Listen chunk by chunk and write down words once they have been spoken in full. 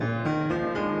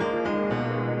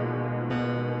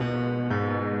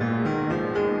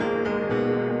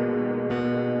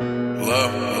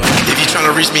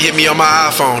tryna reach me, hit me on my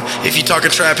iPhone. If you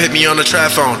talking trap, hit me on the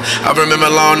trap phone. I remember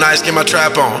long nights, get my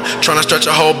trap on. Tryna stretch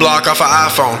a whole block off an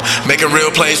iPhone. Making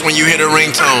real plays when you hear the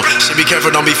ringtone. Shit, be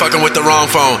careful, don't be fucking with the wrong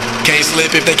phone. Can't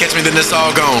slip, if they catch me, then it's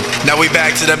all gone. Now we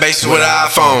back to the basics with an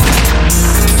iPhone.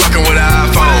 Fucking with an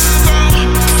iPhone.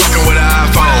 Fucking with an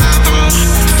iPhone.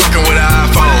 Fucking with an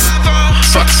iPhone.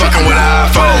 Fucking with an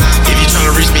iPhone. If you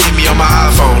tryna reach me, hit me on my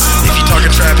iPhone. If you talking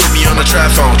trap, hit me on the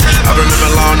trap phone. I remember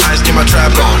long nights, get my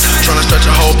trap on. Tryna stretch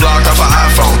a whole block off an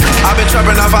iPhone. I've been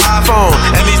trapping off an iPhone,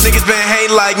 and these niggas been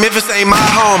hating like Memphis ain't my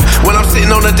home. When I'm sitting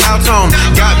on the downtown,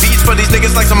 got beats for these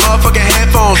niggas like some motherfucking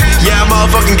headphones. Yeah, I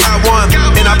motherfucking got one,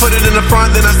 and I put it in the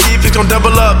front, then I see if it's gon'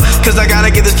 double up. Cause I gotta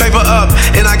get this paper up,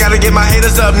 and I gotta get my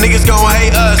haters up. Niggas gon'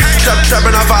 hate us,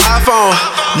 trapping off an iPhone.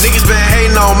 Niggas been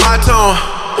hating on my tone.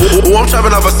 Ooh, I'm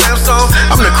trapping off a Samsung.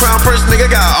 I'm the crown prince,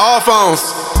 nigga, got all phones.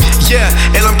 Yeah,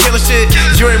 and I'm killing shit.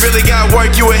 You ain't really got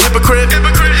work, you a hypocrite.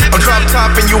 I'm drop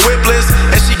top and you whipless,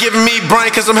 and she giving me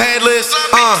brain cause I'm headless.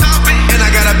 And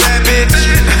I got a bad bitch.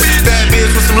 Bad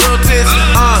bitch with some little tits.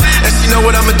 And she know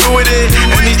what I'ma do with it.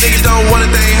 And these niggas don't want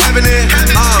it, they ain't having it.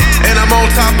 And I'm on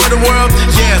top of the world,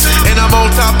 yeah. And I'm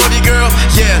on top of you, girl,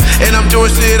 yeah. And I'm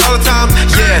doing shit all the time,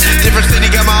 yeah. Different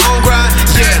city, got my own grind,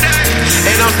 yeah.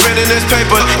 And I'm spending this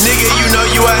paper, nigga, you know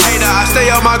you a hater. I stay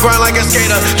on my grind like a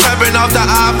skater, trapping off the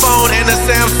iPhone and the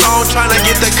Samsung, trying to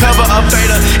get the cover up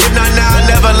later. If not now,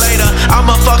 never later. I'm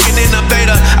a fucking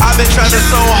innovator. I've been trapping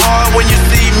so hard, when you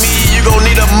see me, you gon'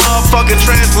 need a motherfucking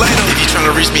translator. If you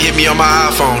tryna reach me, hit me on my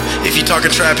iPhone. If you talking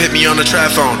trap, hit me on the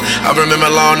trap phone. I remember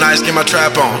long nights, get my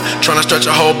trap on. Tryna stretch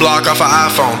a whole block off an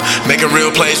iPhone. Making real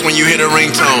plays when you hear the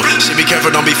ringtone. Shit, be careful,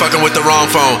 don't be fucking with the wrong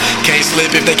phone. Can't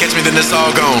slip, if they catch me, then it's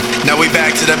all gone. Now we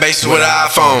back to the basics with an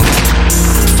iPhone.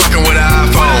 Fucking with an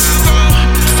iPhone.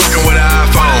 Fucking with an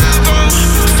iPhone.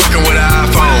 Fucking with an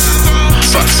iPhone.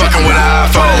 Fucking with an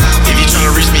iPhone. If you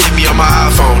tryna reach me, hit me on my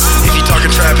iPhone. If you talking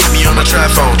trap, hit me on the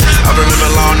trap phone. I remember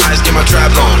long nights, get my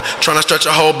trap on. Tryna stretch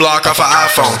a whole block off an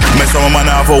iPhone. Make some money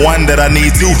off for one that I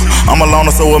need two. I'm a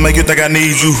loner, so what make you think I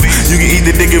need you? You can eat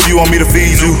the dick if you want me to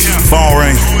feed you. Phone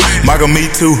ring, Michael, me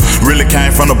too. Really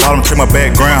came from the bottom, check my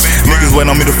background. Niggas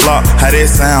waiting on me to flop, how that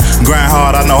sound? Grind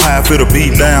hard, I know how I feel to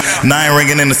beat down. Now I ain't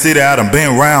ringing in the city, I done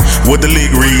been round. What the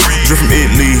league read, drip from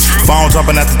Italy. Phone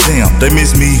jumping at the gym, they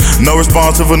miss me. No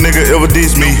response if a nigga ever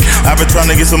diss me. I been trying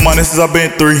to get some money since I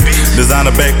been 3. Design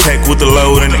a backpack with the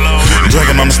load in it.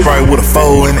 Drinking on the Sprite with a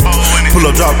foe in it. Pull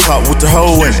up drop top with the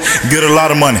hoe in it. Get a lot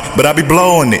of money, but I be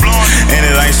blowing it. And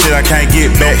it ain't shit I can't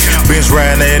get back. Bench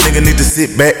riding that nigga need to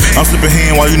sit back. I'm sipping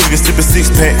hen while you niggas sipping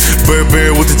 6-pack. Burberry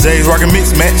with the J's rockin'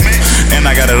 mix match. And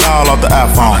I got it all off the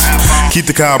iPhone. Keep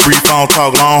the car brief, I don't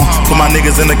talk long. Put my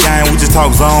niggas in the game, we just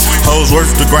talk zone. Hoes work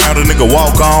the ground, a nigga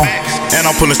walk on. And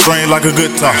I'm pulling strings like a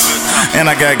guitar. And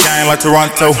I got game like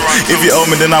Toronto. If you owe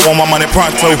me, then I want my money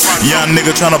pronto. Young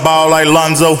nigga tryna ball like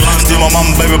Lonzo. Still my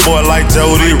mama baby boy like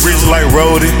Jody. Rich like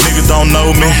Rody, niggas don't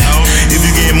know me. If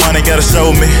you get money, gotta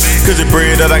show me. Cause the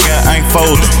bread that I got ain't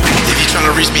folding. If you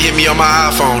tryna reach me, hit me on my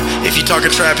iPhone. If you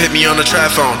talking trap, hit me on the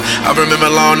trap phone. I remember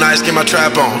long nights, get my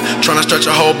trap on. Tryna stretch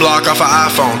a whole block off an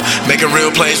iPhone. Making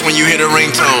real plays when you hear the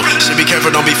ringtone. Shit, be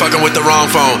careful, don't be fucking with the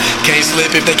wrong phone. Can't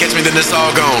slip, if they catch me, then it's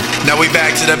all gone. Now we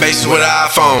back to the basics with an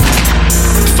iPhone.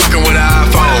 Fucking with an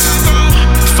iPhone.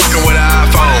 Fucking with an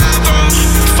iPhone.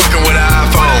 Fucking with an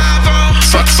iPhone.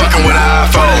 Fucking with an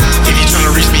iPhone. If you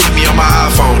tryna reach me, hit me on my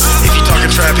iPhone. If you talking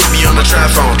trap, hit me on the trap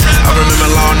phone. I remember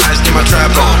long nights, get my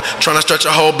trap on. Tryna stretch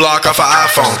a whole block off an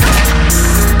iPhone.